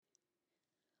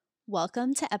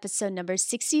Welcome to episode number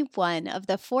 61 of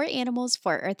the For Animals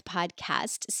for Earth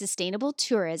podcast, Sustainable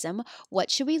Tourism, What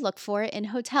Should We Look For in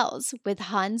Hotels with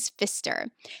Hans Pfister.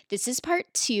 This is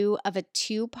part 2 of a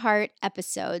 2-part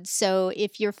episode, so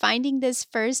if you're finding this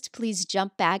first, please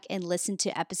jump back and listen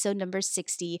to episode number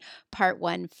 60, part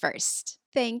 1 first.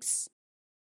 Thanks.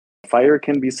 Fire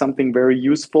can be something very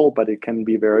useful, but it can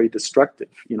be very destructive,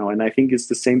 and I think it's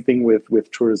the same thing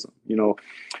with tourism.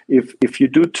 If you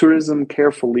do tourism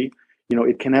carefully,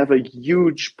 it can have a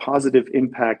huge positive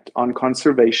impact on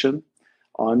conservation,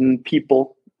 on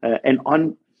people, and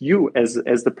on you as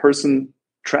the person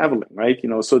traveling, right?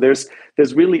 So there's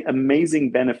really amazing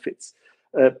benefits.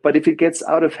 But if it gets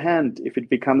out of hand, if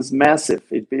it becomes massive,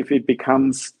 if it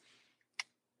becomes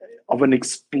of an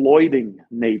exploiting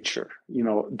nature,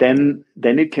 then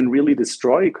it can really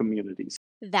destroy communities.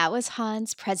 That was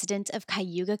Hans, president of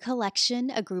Cayuga Collection,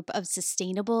 a group of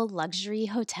sustainable luxury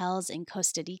hotels in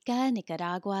Costa Rica,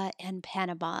 Nicaragua, and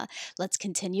Panama. Let's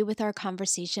continue with our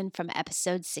conversation from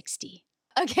episode 60.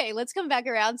 Okay, let's come back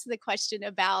around to the question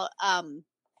about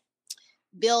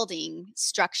building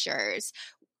structures.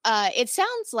 It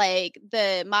sounds like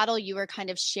the model you were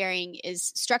kind of sharing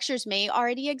is structures may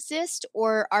already exist,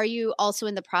 or are you also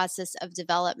in the process of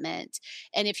development?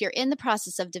 And if you're in the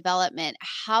process of development,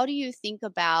 how do you think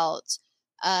about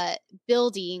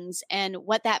buildings and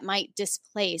what that might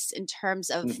displace in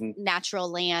terms of natural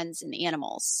lands and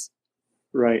animals?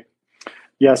 Right.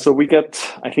 Yeah. So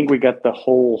I think we get the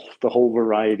whole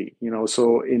variety,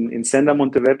 so in Senda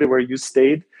Monteverde, where you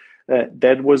stayed,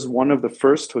 that was one of the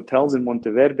first hotels in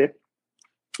Monteverde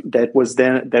that was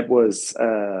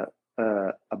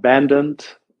abandoned.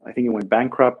 I think it went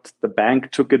bankrupt. The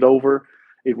bank took it over.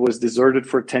 It was deserted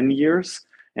for 10 years.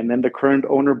 And then the current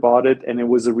owner bought it, and it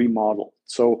was a remodel.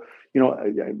 So,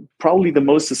 probably the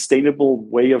most sustainable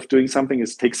way of doing something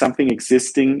is take something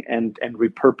existing and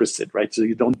repurpose it, right? So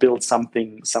you don't build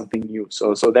something new.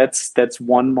 So that's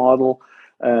one model.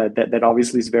 That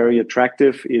obviously is very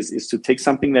attractive, is to take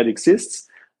something that exists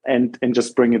and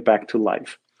just bring it back to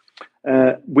life.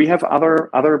 We have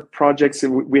other projects.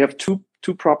 We have two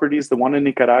properties, the one in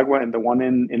Nicaragua and the one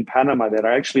in Panama, that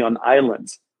are actually on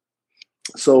islands.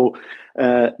 So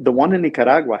the one in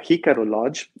Nicaragua, Jicaro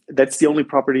Lodge, that's the only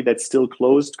property that's still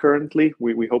closed currently.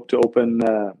 We hope to open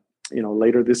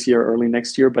later this year, early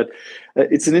next year. But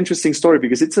it's an interesting story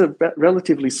because it's a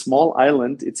relatively small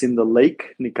island. It's in the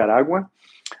lake Nicaragua.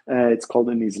 It's called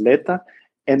an isleta,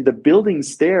 and the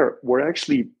buildings there were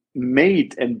actually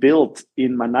made and built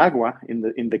in Managua,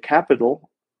 in the capital,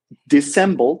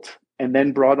 disassembled and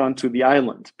then brought onto the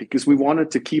island because we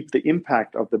wanted to keep the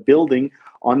impact of the building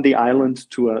on the island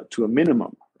to a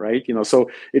minimum, right?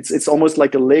 So it's almost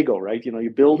like a Lego, right? You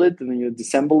build it and then you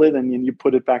disassemble it and then you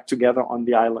put it back together on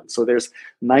the island. So there's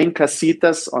 9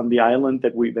 casitas on the island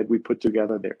that we put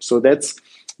together there. So that's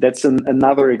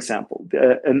another example.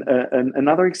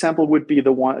 Another example would be the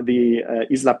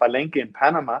Isla Palenque in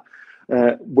Panama,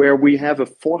 where we have a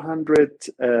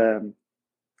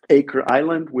 400-acre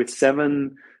island with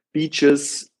 7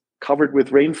 beaches covered with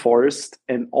rainforest,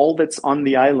 and all that's on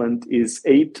the island is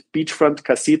 8 beachfront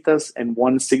casitas and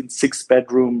 1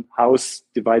 6-bedroom house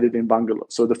divided in bungalows.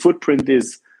 So the footprint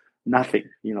is nothing.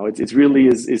 It really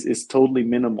is totally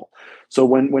minimal. So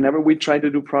whenever we try to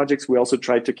do projects, we also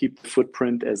try to keep the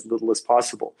footprint as little as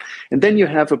possible. And then you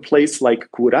have a place like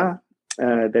Cura,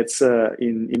 that's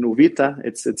in Uvita.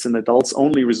 It's an adults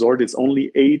only resort. It's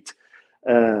only 8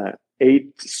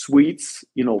 suites.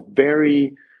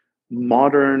 Very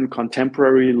modern,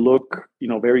 contemporary look.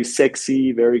 Very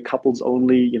sexy, very couples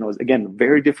only. Again,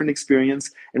 very different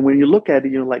experience. And when you look at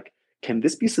it, you're like, can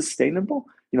this be sustainable?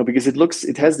 Because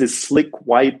it has this slick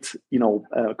white,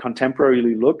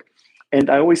 contemporary look. And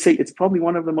I always say it's probably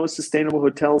one of the most sustainable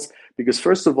hotels because,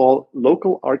 first of all,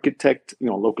 local architect,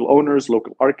 local owners,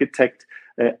 local architect,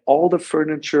 all the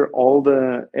furniture,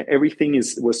 everything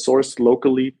was sourced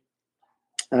locally.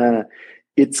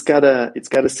 It's got a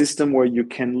system where you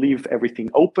can leave everything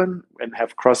open and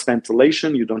have cross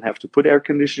ventilation. You don't have to put air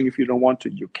conditioning if you don't want to.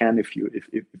 You can if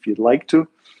you'd like to.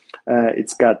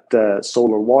 It's got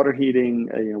solar water heating.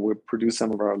 We produce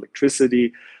some of our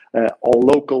electricity. All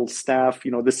local staff.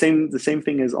 The same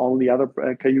thing as all the other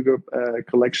Cayuga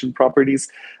collection properties.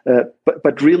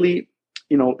 But really,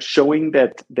 showing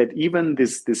that even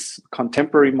this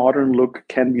contemporary modern look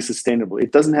can be sustainable.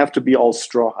 It doesn't have to be all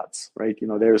straw huts, right?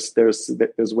 There's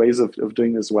ways of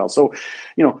doing this as well. So,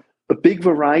 a big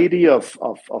variety of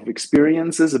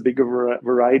experiences, a bigger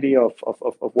variety of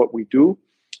what we do.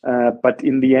 But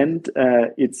in the end,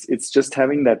 it's just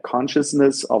having that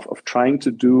consciousness of trying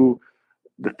to do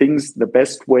the things the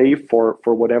best way for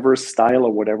whatever style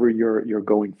or whatever you're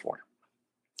going for.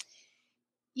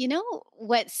 You know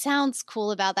what sounds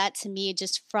cool about that to me,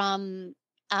 just from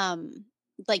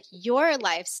like your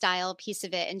lifestyle piece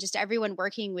of it and just everyone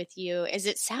working with you, is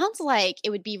it sounds like it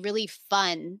would be really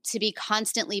fun to be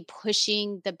constantly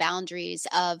pushing the boundaries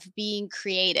of being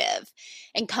creative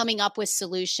and coming up with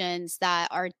solutions that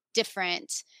are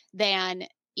different than,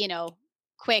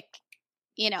 quick,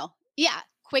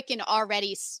 quick and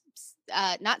already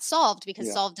not solved, because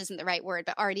Yeah. solved isn't the right word,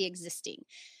 but already existing.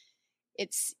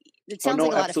 It Oh sounds no,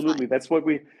 like a lot of absolutely.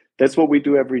 fun. That's what we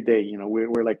do every day.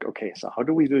 We're like, okay, so how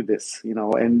do we do this?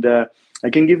 And I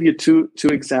can give you two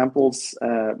examples.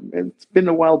 It's been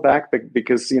a while back,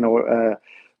 because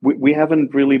we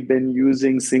haven't really been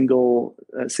using single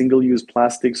use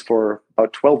plastics for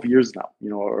about 12 years now,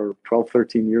 or 12,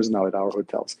 13 years now at our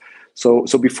hotels. So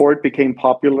before it became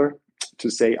popular to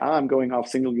say, I'm going off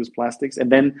single use plastics,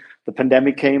 and then the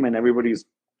pandemic came and everybody's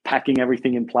packing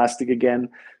everything in plastic again.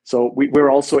 So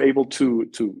we're also able to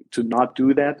not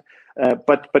do that.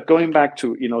 But going back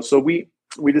to, so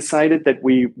we decided that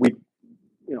we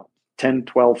 10,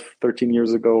 12, 13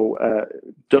 years ago,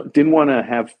 didn't want to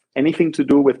have anything to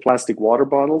do with plastic water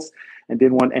bottles, and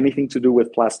didn't want anything to do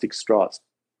with plastic straws.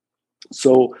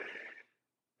 So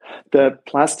the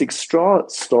plastic straw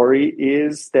story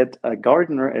is that a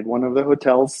gardener at one of the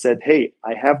hotels said, hey,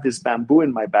 I have this bamboo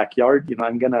in my backyard,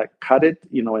 I'm going to cut it,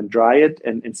 and dry it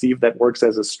and see if that works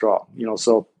as a straw.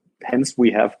 So hence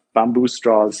we have bamboo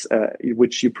straws,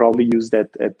 which you probably used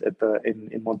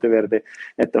in Monteverde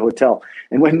at the hotel.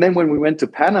 And when we went to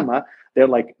Panama, they're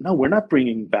like, no, we're not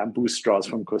bringing bamboo straws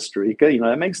from Costa Rica.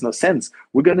 That makes no sense.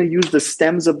 We're going to use the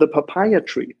stems of the papaya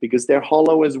tree because they're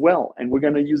hollow as well, and we're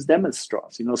going to use them as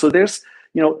straws. So there's,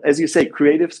 as you say,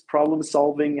 creative problem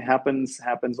solving happens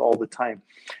all the time.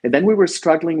 And then we were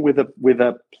struggling with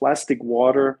a plastic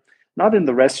water, not in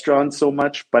the restaurant so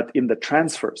much, but in the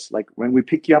transfers. Like when we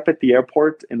pick you up at the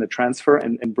airport in the transfer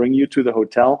and bring you to the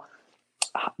hotel,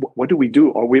 what do we do?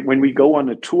 Or when we go on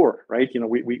a tour, right?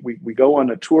 We go on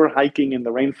a tour hiking in the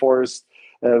rainforest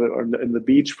or in the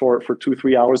beach for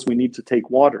 2-3 hours. We need to take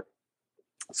water.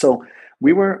 So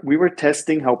we were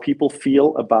testing how people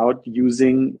feel about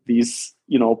using these,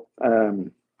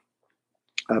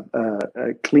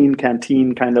 clean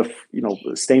canteen kind of,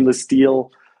 stainless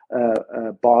steel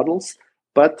bottles,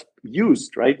 but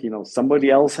used, right? Somebody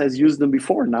else has used them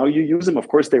before. Now you use them. Of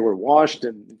course, they were washed,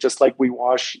 and just like we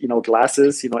wash,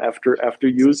 glasses, after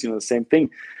use, the same thing.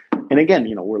 And again,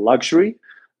 we're luxury,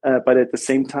 but at the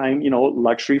same time,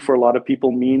 luxury for a lot of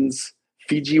people means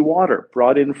Fiji water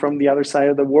brought in from the other side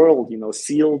of the world,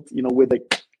 sealed, with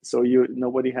so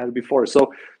nobody had it before.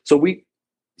 So we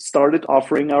started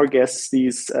offering our guests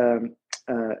these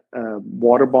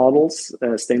water bottles,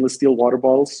 stainless steel water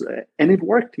bottles, and it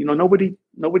worked.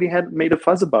 Nobody had made a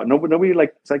fuss about it. Nobody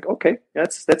it's like, okay,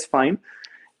 that's fine.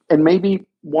 And maybe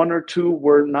one or two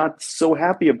were not so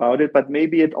happy about it, but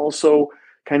maybe it also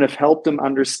kind of helped them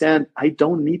understand, I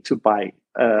don't need to buy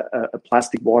a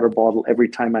plastic water bottle every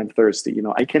time I'm thirsty.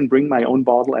 I can bring my own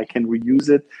bottle, I can reuse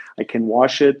it, I can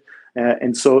wash it.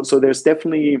 And so there's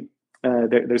definitely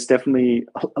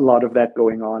a lot of that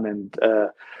going on.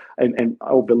 And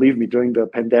oh, believe me, during the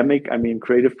pandemic, I mean,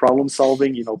 creative problem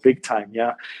solving, big time.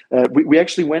 Yeah, we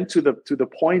actually went to the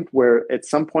point where at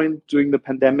some point during the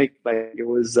pandemic, like it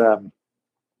was,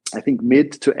 I think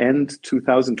mid to end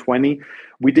 2020,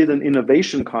 we did an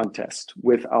innovation contest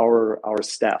with our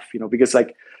staff. Because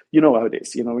like, how it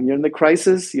is. When you're in the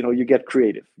crisis, you get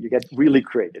creative. You get really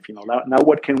creative. Now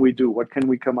what can we do? What can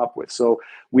we come up with? So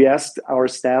we asked our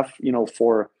staff,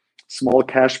 for small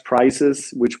cash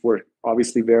prizes, which were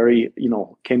obviously very,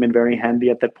 came in very handy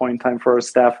at that point in time for our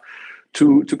staff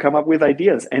to come up with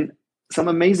ideas, and some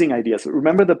amazing ideas.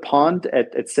 Remember the pond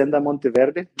at Senda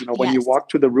Monteverde? When Yes. you walk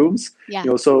to the rooms, yeah.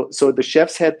 So the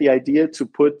chefs had the idea to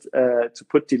put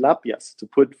tilapias, to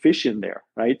put fish in there,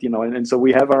 right? And so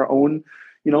we have our own,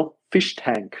 fish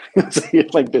tank,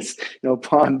 like this,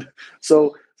 pond.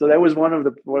 So that was one of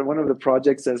the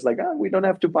projects that's like, we don't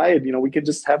have to buy it. We can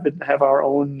just have our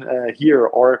own here.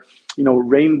 Or,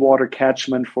 rainwater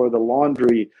catchment for the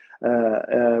laundry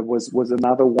was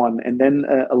another one. And then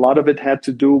a lot of it had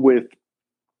to do with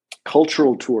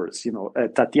cultural tours.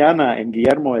 Tatiana and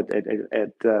Guillermo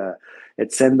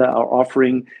at Senda are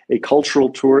offering a cultural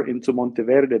tour into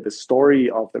Monteverde, the story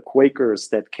of the Quakers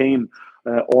that came.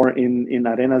 Or in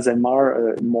Arenas del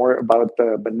Mar, more about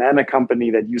the banana company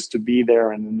that used to be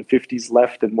there and in the 50s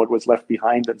left and what was left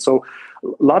behind. And so a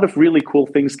lot of really cool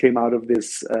things came out of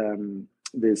this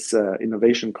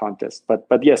innovation contest. But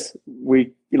yes,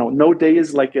 we, no day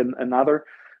is like another.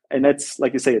 and that's,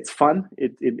 like you say, it's fun.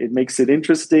 It makes it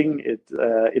interesting.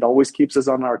 It always keeps us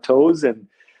on our toes, and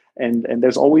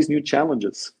there's always new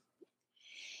challenges.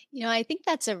 I think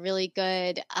that's a really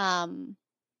good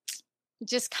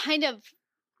just kind of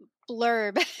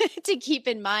blurb to keep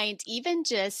in mind, even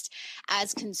just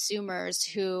as consumers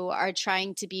who are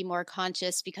trying to be more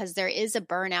conscious, because there is a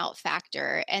burnout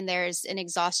factor and there's an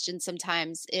exhaustion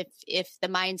sometimes if the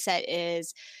mindset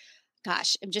is,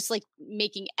 gosh, I'm just like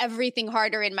making everything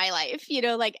harder in my life,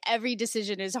 like every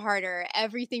decision is harder,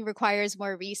 everything requires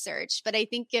more research. But I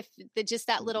think if just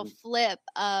that little flip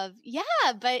of,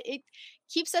 but it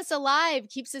keeps us alive,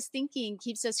 keeps us thinking,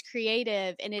 keeps us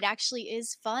creative, and it actually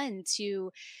is fun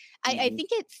to I think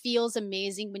it feels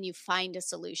amazing when you find a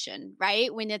solution,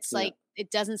 right? When it's like, it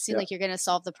doesn't seem like you're going to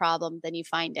solve the problem, then you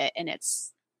find it and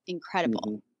it's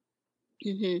incredible.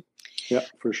 Yeah,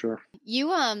 for sure.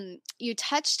 You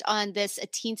touched on this a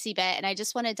teensy bit, and I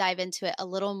just want to dive into it a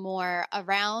little more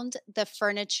around the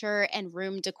furniture and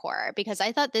room decor, because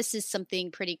I thought this is something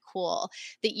pretty cool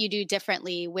that you do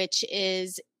differently, which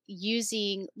is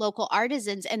using local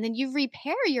artisans, and then you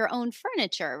repair your own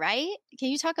furniture, right? Can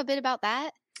you talk a bit about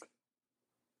that?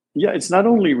 Yeah, it's not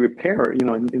only repair,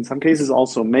 in some cases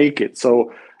also make it.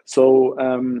 So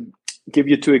give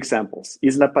you two examples.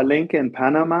 Isla Palenque in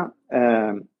Panama,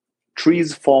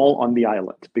 trees fall on the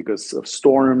island because of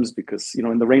storms, because,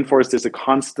 in the rainforest, there's a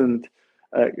constant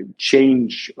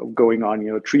change going on.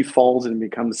 A tree falls and it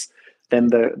becomes then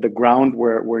the ground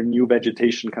where new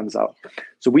vegetation comes out.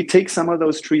 So we take some of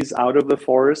those trees out of the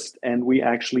forest, and we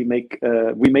actually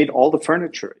we made all the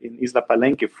furniture in Isla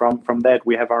Palenque from that.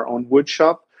 We have our own wood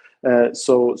shop.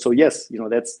 So yes,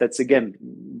 that's again,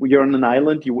 you're on an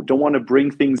island, you don't want to bring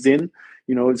things in,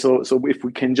 so if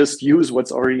we can just use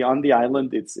what's already on the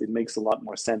island, it makes a lot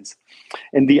more sense.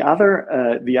 And the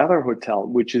other hotel,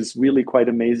 which is really quite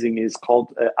amazing, is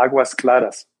called Aguas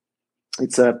Claras.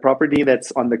 It's a property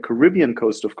that's on the Caribbean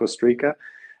coast of Costa Rica,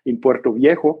 in Puerto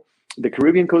Viejo. The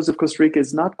Caribbean coast of Costa Rica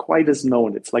is not quite as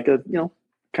known. It's like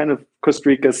kind of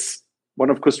one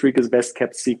of Costa Rica's best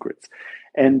kept secrets.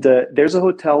 And there's a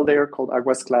hotel there called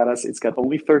Aguas Claras. It's got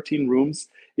only 13 rooms.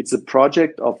 It's a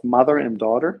project of mother and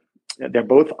daughter. They're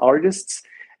both artists.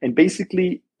 And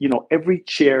basically, every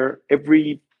chair,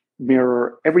 every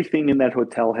mirror, everything in that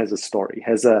hotel has a story,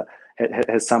 has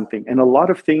something. And a lot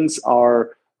of things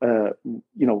are,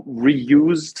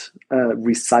 reused,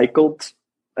 recycled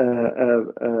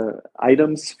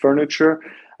items, furniture.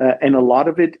 And a lot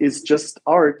of it is just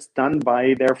art done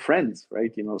by their friends,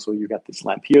 right? So you got this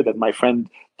lamp here that my friend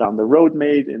down the road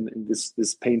made, and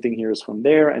this painting here is from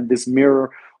there, and this mirror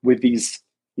with these,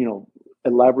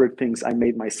 elaborate things I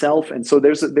made myself. And so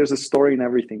there's a story in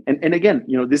everything. And again,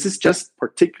 this is just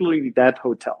particularly that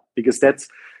hotel, because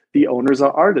the owners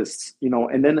are artists,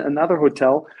 And then another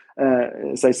hotel,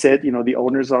 as I said, the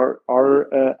owners are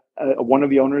one of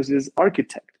the owners is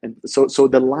architect, and so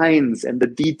the lines and the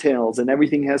details and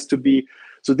everything has to be.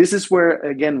 So this is where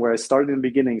I started in the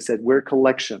beginning, said we're a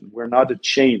collection, we're not a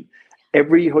chain.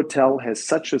 Every hotel has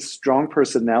such a strong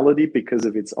personality because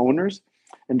of its owners,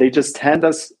 and they just hand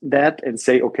us that and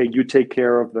say, okay, you take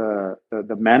care of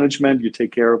the management, you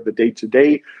take care of the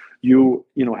day-to-day, you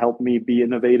help me be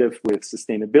innovative with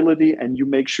sustainability, and you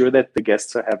make sure that the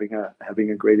guests are having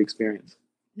a great experience.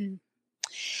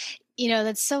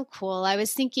 That's so cool. I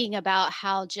was thinking about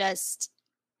how it's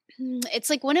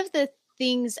like one of the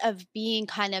things of being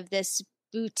kind of this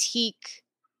boutique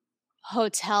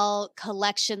hotel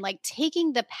collection, like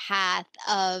taking the path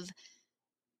of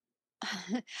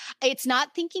it's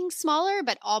not thinking smaller,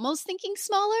 but almost thinking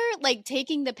smaller, like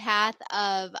taking the path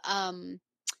of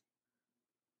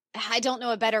I don't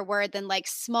know a better word than like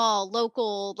small,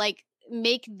 local, like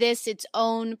make this its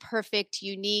own perfect,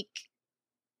 unique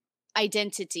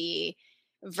identity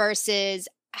versus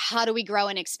how do we grow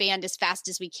and expand as fast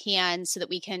as we can so that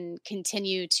we can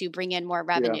continue to bring in more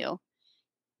revenue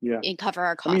and cover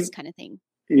our costs, kind of thing.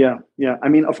 Yeah. I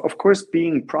mean, of course,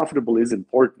 being profitable is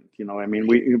important.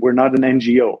 We're not an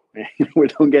NGO.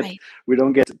 We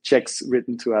don't get checks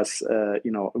written to us.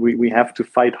 We have to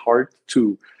fight hard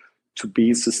to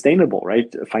be sustainable,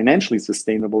 right? Financially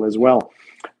sustainable as well.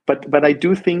 But I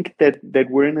do think that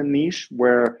we're in a niche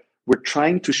where we're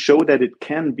trying to show that it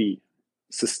can be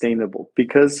sustainable,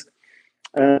 because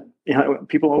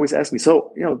people always ask me,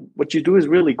 so what you do is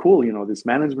really cool, this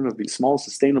management of these small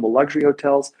sustainable luxury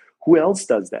hotels. Who else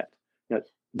does that?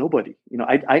 Nobody.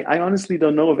 I honestly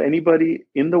don't know of anybody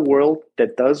in the world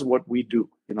that does what we do.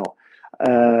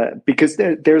 Because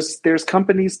there's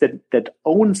companies that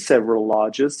own several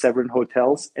lodges, several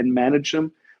hotels, and manage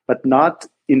them, but not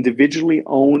individually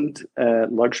owned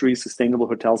luxury sustainable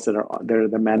hotels that are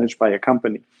they're managed by a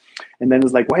company. And then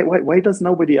it's like, why does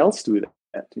nobody else do that?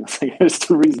 It's like, there's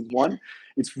two reasons. One,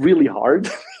 it's really hard.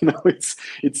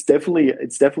 It's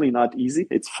definitely not easy.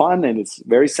 It's fun and it's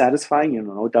very satisfying.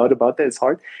 No doubt about that. It's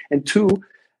hard. And two,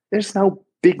 there's no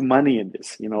big money in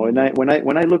this. And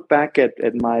when I look back at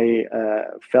my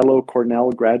fellow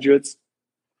Cornell graduates,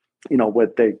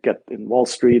 what they get in Wall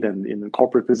Street and in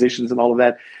corporate positions and all of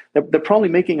that, they're probably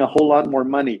making a whole lot more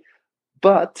money,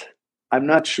 but I'm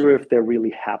not sure if they're really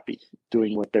happy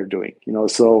doing what they're doing.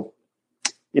 So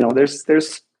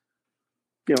there's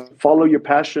follow your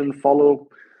passion, follow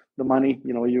the money.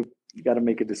 You got to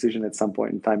make a decision at some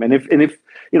point in time. And if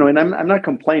and I'm not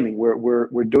complaining.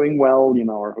 We're doing well.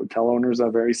 Our hotel owners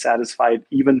are very satisfied,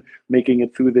 even making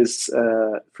it through this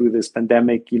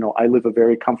pandemic. I live a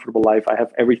very comfortable life. I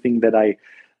have everything that I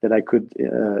could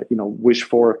wish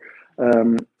for.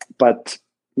 But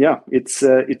yeah, it's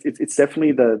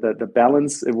definitely the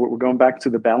balance. We're going back to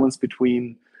the balance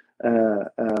between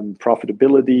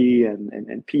profitability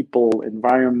and people,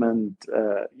 environment,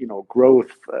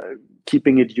 growth,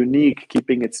 keeping it unique,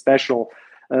 keeping it special.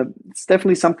 It's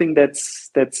definitely something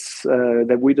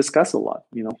that we discuss a lot,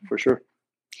 for sure.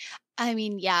 I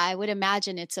mean, yeah, I would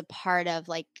imagine it's a part of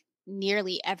like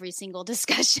nearly every single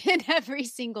discussion every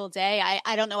single day.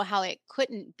 I don't know how it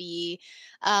couldn't be,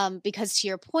 because to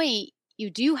your point, you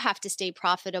do have to stay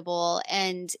profitable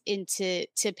and to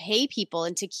pay people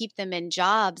and to keep them in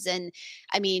jobs. And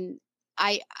I mean,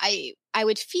 I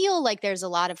would feel like there's a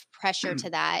lot of pressure to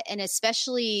that. And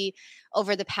especially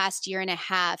over the past year and a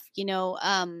half,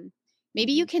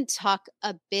 maybe you can talk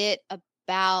a bit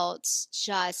about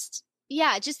just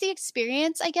the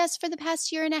experience, I guess, for the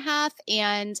past year and a half,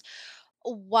 and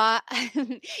why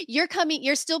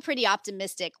you're still pretty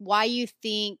optimistic. Why you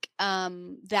think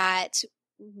that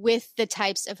with the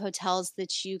types of hotels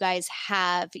that you guys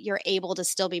have, you're able to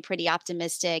still be pretty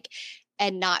optimistic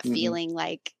and not feeling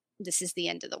like this is the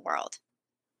end of the world.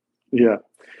 Yeah.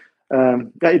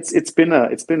 It's been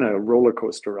a roller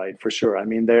coaster ride for sure. I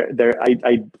mean,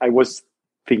 I was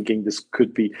thinking this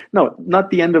could be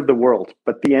not the end of the world,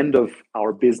 but the end of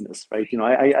our business, right?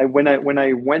 When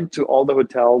I went to all the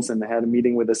hotels and I had a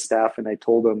meeting with the staff and I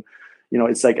told them,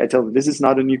 it's like I tell them, this is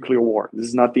not a nuclear war. This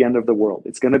is not the end of the world.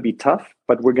 It's going to be tough,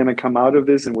 but we're going to come out of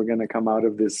this, and we're going to come out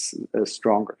of this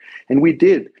stronger. And we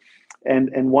did.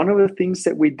 And one of the things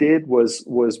that we did was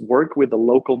work with the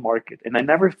local market. And I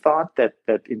never thought that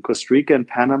in Costa Rica and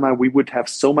Panama, we would have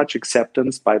so much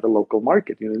acceptance by the local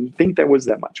market. I didn't think there was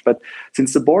that much. But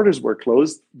since the borders were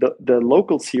closed, the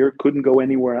locals here couldn't go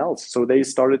anywhere else. So they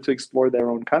started to explore their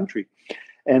own country.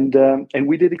 And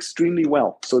we did extremely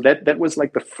well. So that was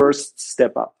like the first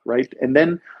step up, right? And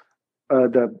then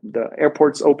the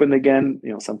airports opened again.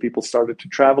 Some people started to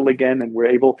travel again, and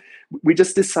we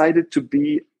just decided to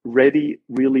be ready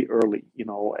really early,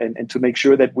 and to make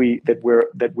sure that we're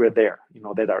there,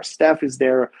 that our staff is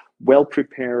there, well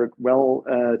prepared, well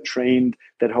trained,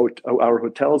 that our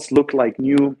hotels look like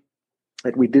new,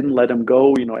 that we didn't let them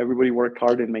go. Everybody worked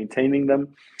hard in maintaining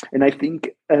them. And I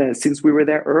think since we were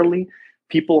there early,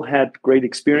 people had great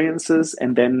experiences,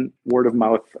 and then word of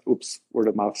mouth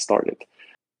started.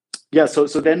 Yeah, so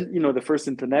then, the first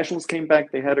internationals came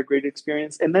back. They had a great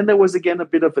experience. And then there was, again, a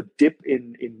bit of a dip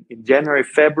in January,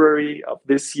 February of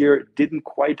this year. It didn't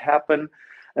quite happen.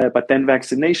 But then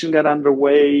vaccination got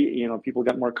underway. People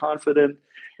got more confident.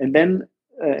 And then,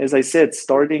 as I said,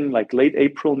 starting like late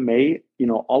April, May,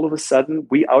 all of a sudden,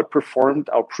 we outperformed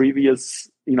our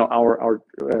previous, our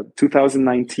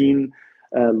 2019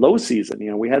 low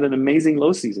season. We had an amazing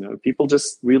low season. People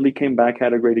just really came back,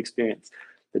 had a great experience.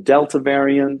 The Delta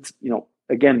variant,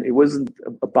 again, it wasn't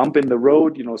a bump in the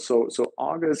road, so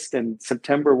August and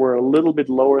September were a little bit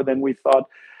lower than we thought.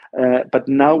 But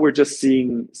now we're just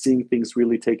seeing things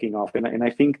really taking off. And I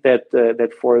think that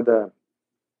for the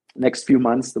next few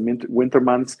months, the winter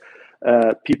months,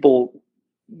 people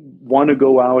want to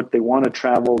go out, they want to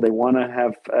travel, they want to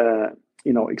have,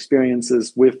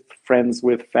 experiences with friends,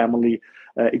 with family,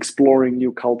 exploring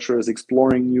new cultures,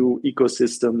 exploring new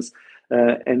ecosystems.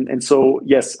 And so,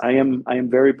 yes, I am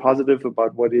very positive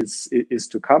about what is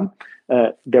to come.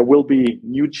 There will be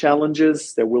new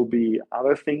challenges. There will be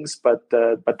other things, but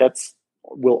that's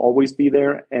will always be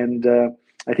there. And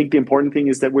I think the important thing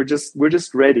is that we're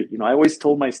just ready. I always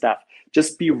told my staff,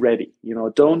 just be ready.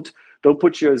 Don't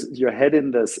put your head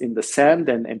in the sand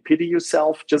and pity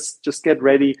yourself. Just get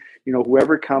ready.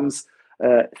 Whoever comes,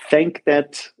 thank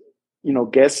that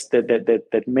guests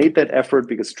that made that effort,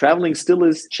 because traveling still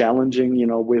is challenging,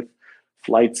 with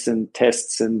flights and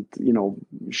tests and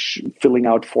filling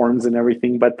out forms and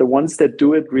everything. But the ones that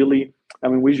do it really, I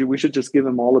mean, we should just give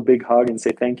them all a big hug and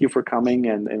say thank you for coming,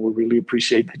 and we really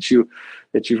appreciate that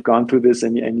you've gone through this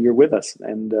and you're with us.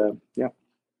 And yeah.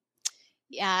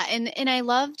 Yeah. And I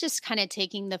love just kind of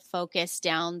taking the focus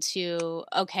down to,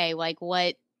 okay, like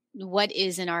what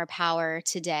is in our power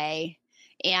today,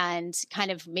 and kind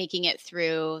of making it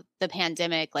through the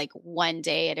pandemic, like one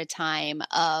day at a time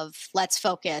of let's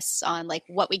focus on like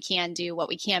what we can do, what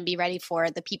we can be ready for,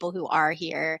 the people who are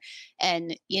here,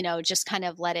 and, just kind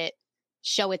of let it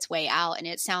show its way out. And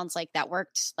it sounds like that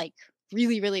worked like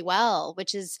really, really well,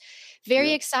 which is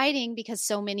very exciting because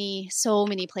so many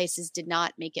places did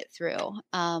not make it through.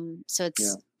 So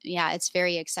it's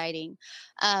very exciting.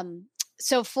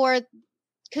 So for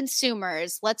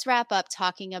consumers, let's wrap up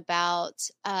talking about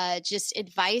just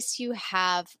advice you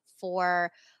have for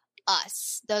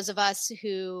us, those of us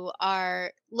who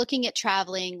are looking at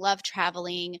traveling, love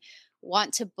traveling,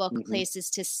 want to book places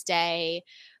to stay.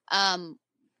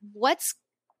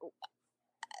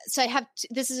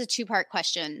 This is a two-part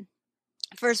question.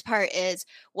 First part is,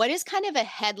 what is kind of a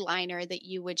headliner that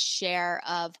you would share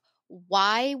of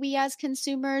why we as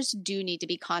consumers do need to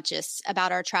be conscious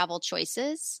about our travel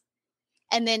choices?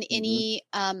 And then any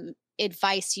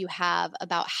advice you have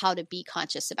about how to be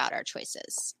conscious about our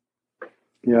choices.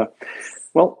 Yeah.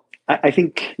 Well, I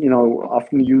think,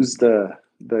 often use the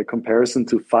comparison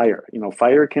to fire.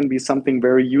 Fire can be something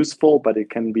very useful, but it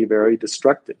can be very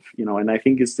destructive, and I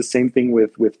think it's the same thing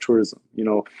with tourism.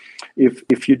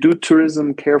 If you do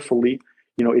tourism carefully,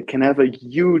 it can have a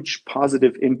huge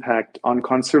positive impact on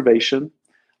conservation,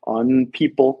 on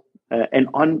people, and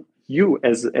on you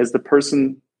as the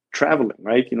person traveling,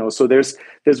 right? So there's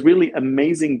really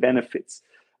amazing benefits.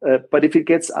 But if it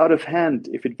gets out of hand,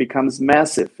 if it becomes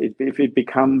massive, if it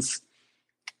becomes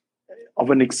of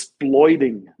an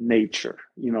exploiting nature,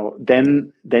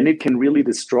 then it can really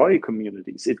destroy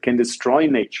communities. It can destroy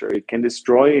nature. It can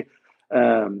destroy,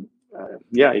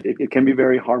 it can be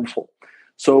very harmful.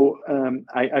 So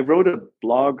I wrote a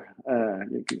blog,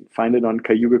 you can find it on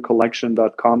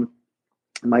cayugacollection.com,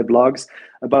 my blogs,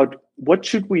 about what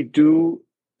should we do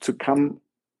to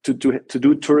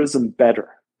do tourism better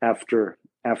after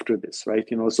this, right?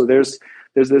 So there's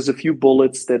a few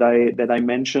bullets that I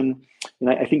mention, and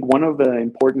I think one of the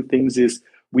important things is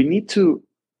we need to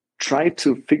try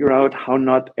to figure out how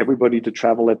not everybody to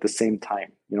travel at the same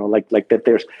time. Like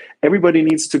that. Everybody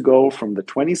needs to go from the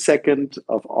 22nd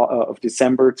of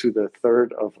December to the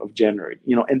 3rd of January.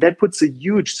 And that puts a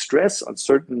huge stress on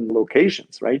certain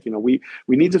locations, right? We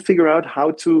need to figure out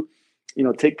how to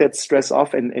take that stress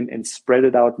off and spread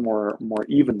it out more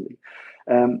evenly.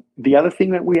 The other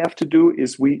thing that we have to do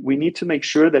is we need to make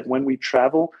sure that when we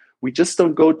travel, we just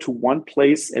don't go to one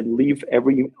place and leave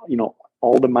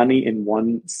all the money in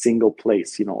one single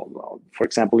place. For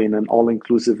example, in an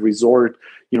all-inclusive resort,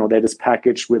 that is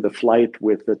packaged with a flight,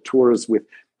 with the tours, with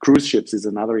cruise ships is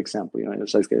another example.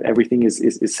 It's like everything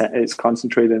is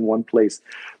concentrated in one place.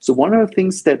 So one of the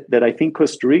things that I think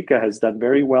Costa Rica has done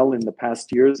very well in the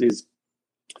past years is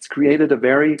it's created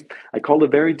I call it a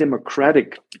very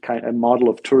democratic kind of model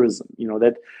of tourism.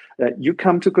 That you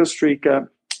come to Costa Rica,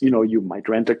 you might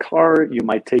rent a car, you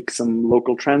might take some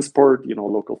local transport,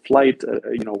 local flight,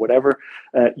 whatever.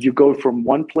 You go from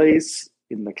one place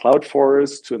in the cloud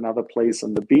forest to another place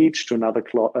on the beach, to another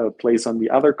place on the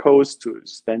other coast, to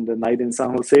spend the night in San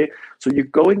Jose. So you're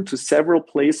going to several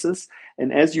places.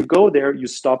 And as you go there, you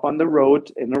stop on the road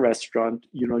in a restaurant,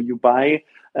 you buy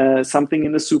something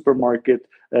in the supermarket,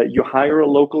 you hire a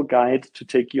local guide to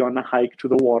take you on a hike to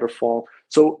the waterfall.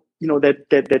 So,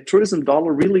 that tourism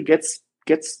dollar really gets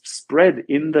spread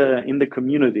in the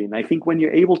community. And I think when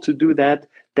you're able to do that,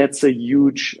 that's a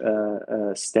huge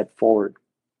step forward.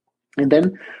 And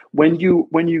then when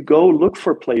you go look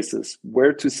for places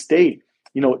where to stay,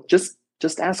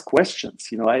 just ask questions.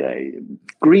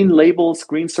 Green labels,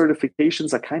 green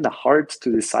certifications are kind of hard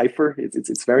to decipher.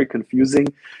 It's very confusing.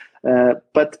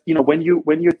 But when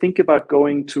you think about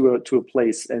going to a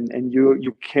place and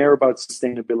you care about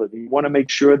sustainability, you want to make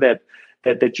sure that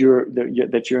you're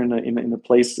in a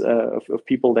place of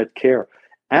people that care.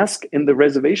 Ask in the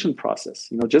reservation process.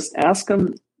 Just ask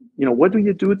them. What do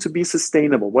you do to be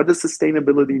sustainable? What does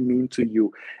sustainability mean to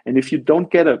you? And if you don't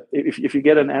get if you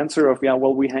get an answer of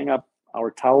we hang up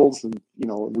our towels and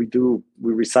we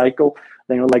recycle,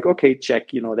 then you're like, okay,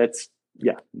 check.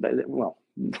 Well,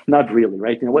 not really,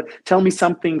 right? What? Tell me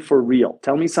something for real.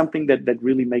 Tell me something that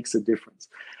really makes a difference.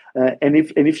 And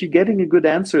if you're getting a good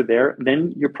answer there,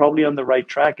 then you're probably on the right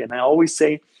track. And I always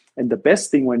say, and the best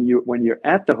thing when you're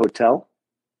at the hotel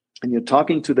and you're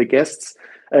talking to the guests,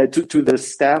 to the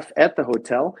staff at the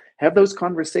hotel, have those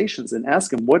conversations and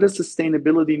ask them, what does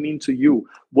sustainability mean to you?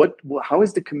 How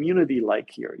is the community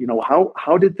like here?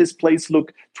 How did this place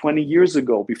look 20 years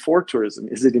ago before tourism?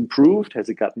 Is it improved? Has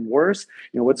it gotten worse?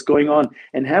 What's going on?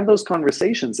 And have those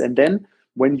conversations. And then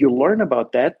when you learn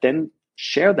about that, then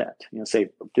share that. Say,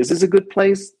 this is a good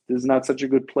place. This is not such a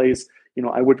good place.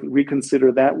 I would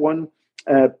reconsider that one.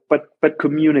 But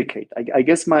communicate. I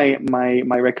guess my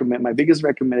biggest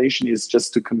recommendation is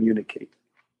just to communicate.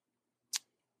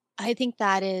 I think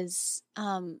that is,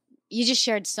 you just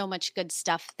shared so much good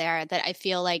stuff there that I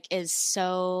feel like is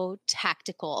so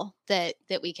tactical that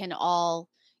we can all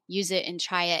use it and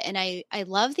try it. And I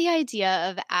love the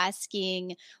idea of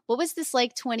asking, what was this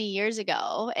like 20 years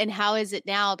ago and how is it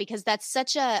now? Because that's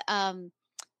such a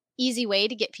easy way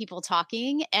to get people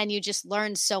talking, and you just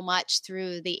learn so much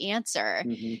through the answer.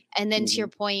 Mm-hmm. And then to your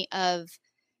point of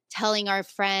telling our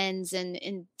friends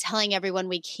and telling everyone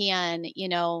we can,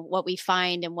 what we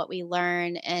find and what we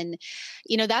learn. And,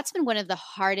 that's been one of the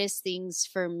hardest things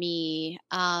for me.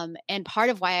 And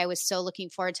part of why I was so looking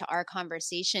forward to our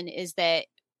conversation is that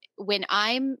when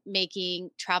I'm making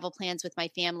travel plans with my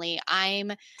family,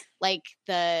 I'm like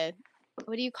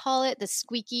what do you call it? The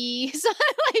squeaky,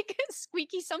 like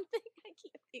squeaky something. I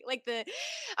can't think, like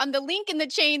I'm the link in the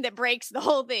chain that breaks the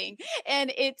whole thing.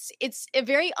 And it's a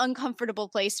very uncomfortable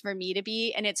place for me to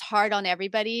be. And it's hard on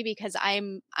everybody because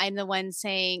I'm the one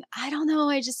saying, I don't know,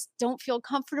 I just don't feel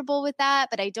comfortable with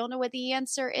that, but I don't know what the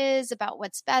answer is about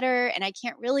what's better. And I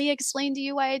can't really explain to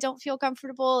you why I don't feel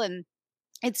comfortable. And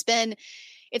it's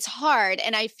hard.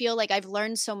 And I feel like I've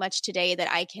learned so much today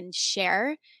that I can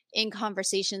share in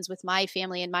conversations with my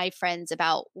family and my friends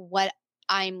about what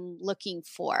I'm looking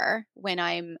for when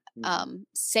I'm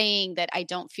saying that I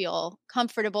don't feel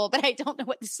comfortable, but I don't know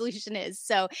what the solution is.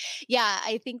 So yeah,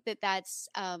 I think that's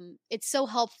it's so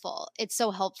helpful. It's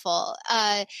so helpful.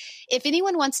 If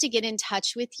anyone wants to get in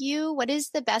touch with you, what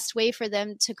is the best way for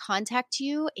them to contact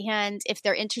you? And if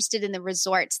they're interested in the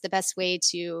resorts, the best way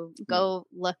to go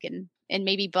look and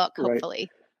maybe book, hopefully. Right.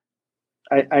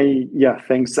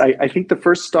 Thanks. I think the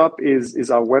first stop is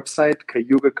our website,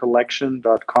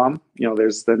 cayugacollection.com.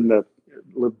 There's then a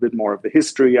little bit more of the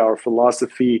history, our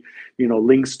philosophy,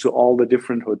 links to all the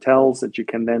different hotels that you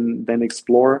can then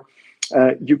explore.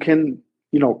 You can,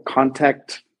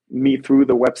 contact me through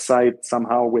the website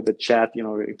somehow with a chat,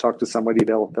 talk to somebody,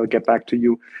 they'll get back to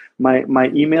you.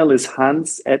 My email is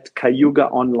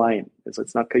hans@cayugaonline. So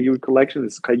it's not Cayuga Collection,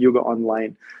 it's Cayuga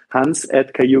Online.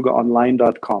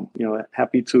 hans@cayugaonline.com.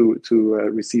 Happy to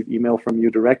receive email from you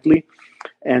directly.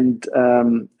 And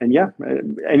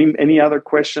any other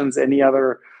questions, any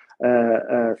other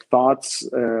thoughts,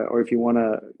 or if you want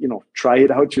to, try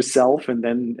it out yourself and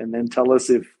then tell us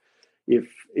if it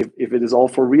is all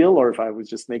for real or if I was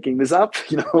just making this up,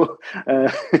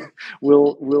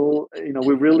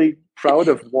 we're really proud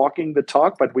of walking the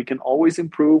talk, but we can always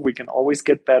improve. We can always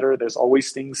get better. There's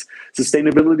always things.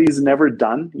 Sustainability is never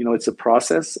done. It's a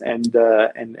process, and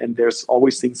there's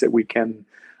always things that we can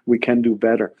do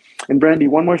better. And Brandy,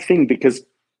 one more thing, because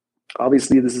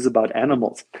obviously this is about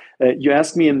animals. You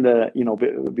asked me in the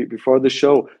before the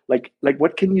show, like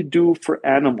what can you do for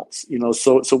animals?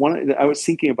 So I was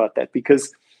thinking about that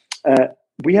because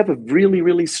we have a really,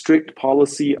 really strict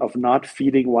policy of not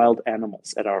feeding wild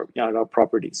animals at our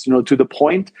properties. To the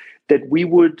point that we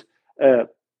would.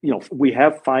 We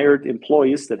have fired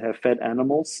employees that have fed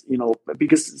animals,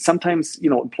 because sometimes,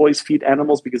 employees feed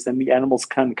animals because then the animals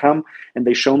can come and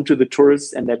they show them to the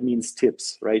tourists, and that means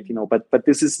tips, right? But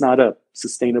this is not a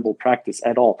sustainable practice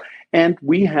at all. And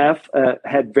we have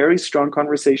had very strong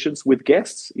conversations with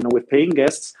guests, with paying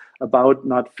guests about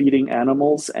not feeding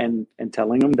animals and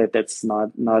telling them that that's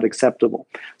not acceptable.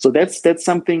 So that's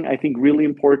something I think really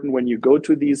important when you go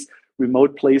to these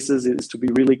remote places, is to be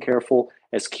really careful,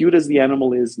 as cute as the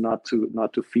animal is, not to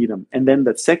feed them. And then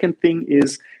the second thing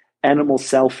is animal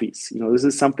selfies. This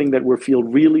is something that we feel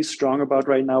really strong about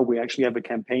right now. We actually have a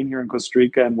campaign here in Costa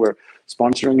Rica, and we're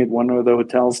sponsoring at one of the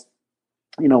hotels.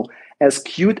 As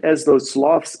cute as those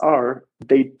sloths are,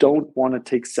 they don't want to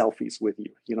take selfies with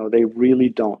you. They really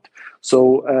don't.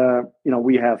 So,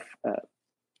 we have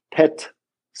pet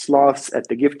sloths at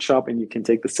the gift shop, and you can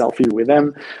take the selfie with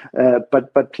them.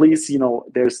 But please,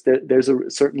 there's a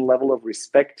certain level of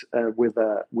respect with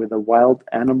the wild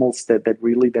animals that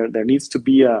really there needs to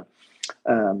be a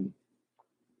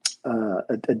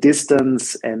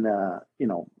distance, and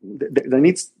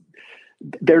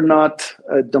they're not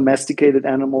domesticated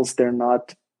animals. They're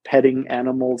not petting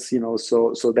animals,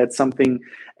 so that's something,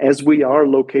 as we are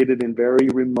located in very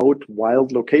remote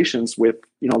wild locations with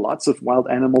lots of wild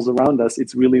animals around us,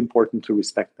 it's really important to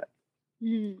respect that.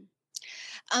 Mm.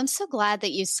 I'm so glad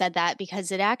that you said that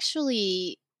because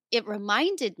it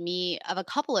reminded me of a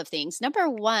couple of things. Number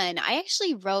one, I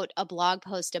actually wrote a blog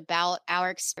post about our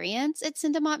experience at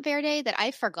Cinta Montverde that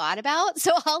I forgot about.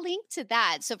 So I'll link to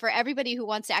that. So for everybody who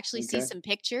wants to actually see Okay. some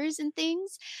pictures and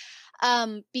things,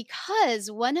 because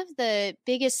one of the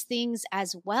biggest things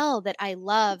as well that I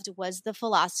loved was the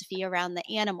philosophy around the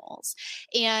animals.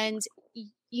 And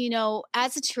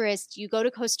as a tourist, you go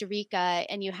to Costa Rica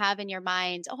and you have in your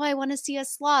mind, oh, I want to see a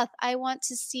sloth. I want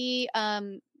to see a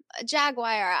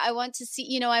jaguar. I want to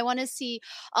see, I want to see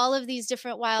all of these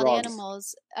different wild Frogs.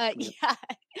 animals. Yeah,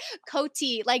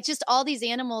 coati, like just all these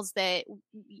animals that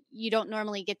you don't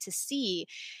normally get to see.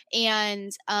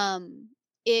 And I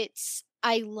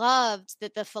loved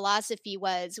that the philosophy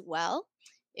was, well,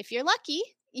 if you're lucky,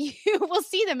 you will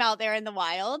see them out there in the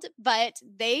wild, but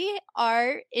they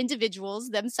are individuals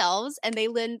themselves and they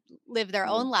live their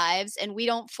own lives, and we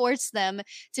don't force them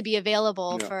to be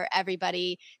available for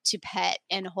everybody to pet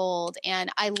and hold.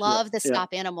 And I love the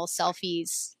Stop Animal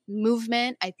Selfies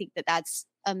movement. I think that that's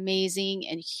amazing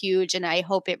and huge, and I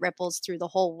hope it ripples through the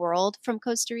whole world from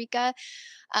Costa Rica.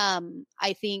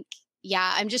 I think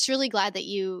I'm just really glad that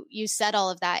you said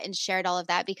all of that and shared all of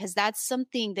that, because that's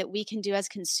something that we can do as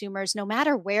consumers, no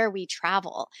matter where we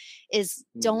travel, is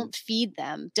don't feed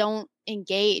them, don't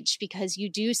engage, because you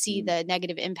do see the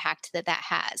negative impact that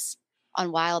has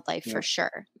on wildlife for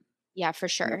sure. Yeah, for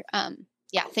sure.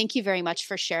 Thank you very much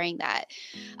for sharing that.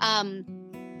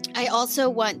 I also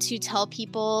want to tell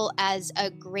people, as a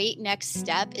great next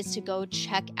step, is to go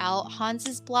check out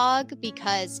Hans's blog,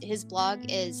 because his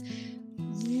blog is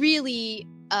really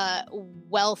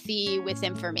wealthy with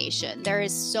information. There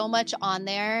is so much on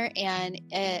there, and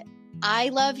I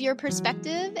love your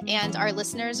perspective, and our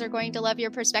listeners are going to love your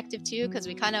perspective too, because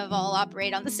we kind of all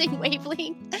operate on the same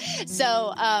wavelength.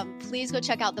 So please go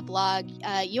check out the blog.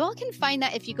 You all can find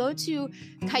that if you go to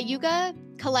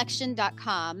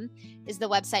cayugacollection.com is the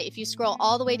website. If you scroll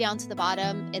all the way down to the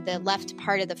bottom, in the left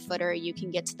part of the footer, you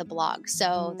can get to the blog.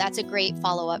 So that's a great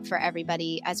follow-up for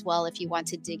everybody as well, if you want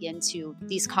to dig into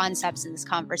these concepts and this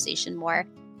conversation more.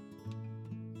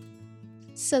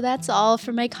 So that's all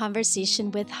for my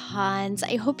conversation with Hans.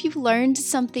 I hope you've learned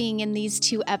something in these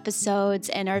 2 episodes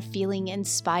and are feeling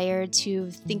inspired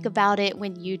to think about it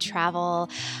when you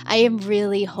travel. I am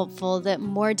really hopeful that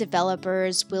more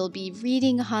developers will be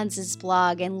reading Hans's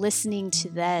blog and listening to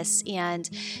this, and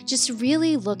just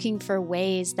really looking for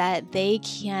ways that they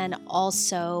can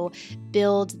also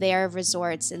build their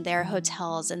resorts and their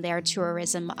hotels and their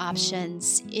tourism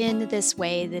options in this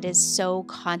way that is so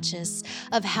conscious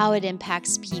of how it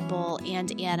impacts people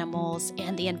and animals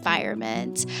and the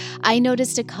environment. I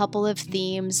noticed a couple of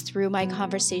themes through my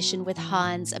conversation with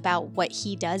Hans about what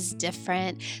he does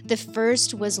different. The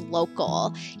first was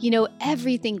local,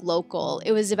 everything local.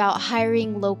 It was about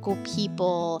hiring local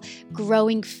people,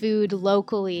 growing food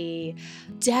locally,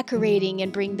 decorating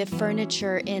and bring the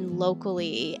furniture in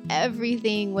locally.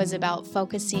 Everything was about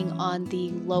focusing on the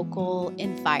local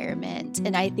environment.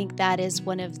 And I think that is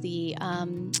one of the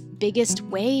biggest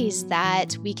ways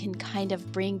that we can kind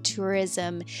of bring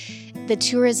the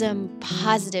tourism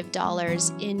positive dollars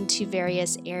into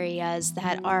various areas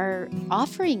that are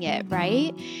offering it,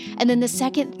 right? And then the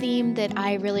second theme that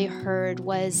I really heard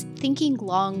was thinking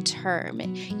long term,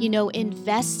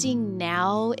 investing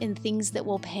now in things that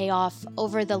will pay off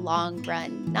over the long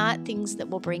run, not things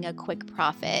that will bring a quick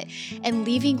profit, and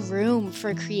leaving room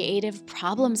for creative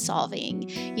problem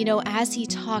solving. As he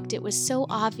talked, it was so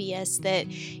obvious that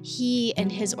he and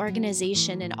his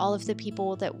organization and all of the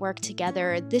people that work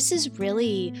together, this is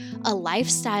really a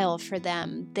lifestyle for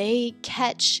them. They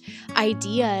catch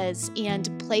ideas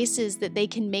and places that they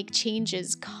can make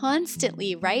changes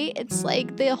constantly, right? It's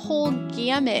like the whole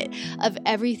gamut of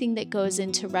everything that goes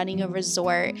into running a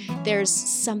resort. There's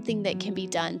something that can be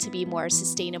done to be more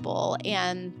sustainable,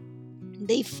 and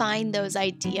they find those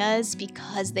ideas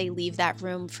because they leave that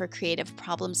room for creative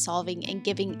problem solving and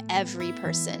giving every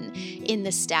person in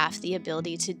the staff the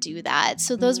ability to do that.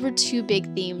 So those were 2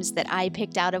 big themes that I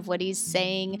picked out of what he's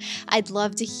saying. I'd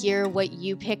love to hear what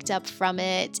you picked up from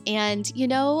it. And,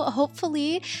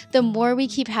 hopefully the more we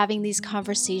keep having these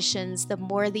conversations, the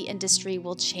more the industry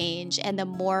will change, and the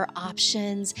more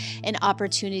options and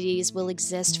opportunities will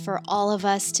exist for all of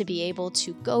us to be able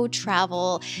to go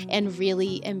travel and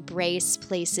really embrace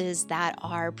places that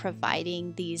are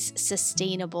providing these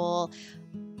sustainable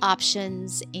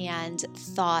options and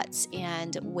thoughts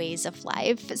and ways of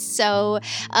life. So,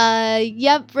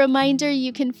 reminder,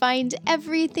 you can find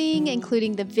everything,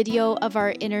 including the video of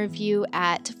our interview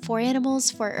at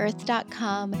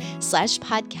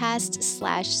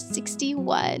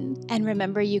foranimalsforEarth.com/podcast/61. And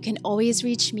remember, you can always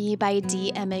reach me by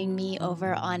DMing me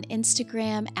over on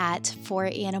Instagram at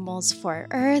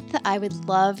foranimalsforearth. I would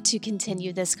love to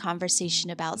continue this conversation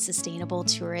about sustainable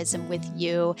tourism with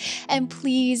you. And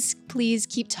please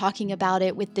keep talking about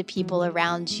it with the people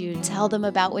around you. Tell them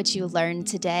about what you learned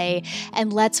today,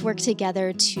 and let's work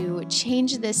together to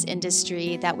change this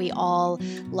industry that we all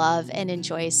love and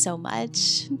enjoy so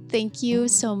much. Thank you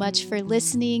so much for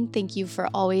listening. Thank you for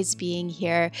always being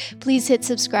here. Please hit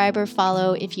subscribe or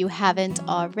follow if you haven't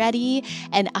already,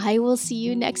 and I will see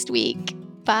you next week.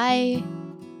 Bye.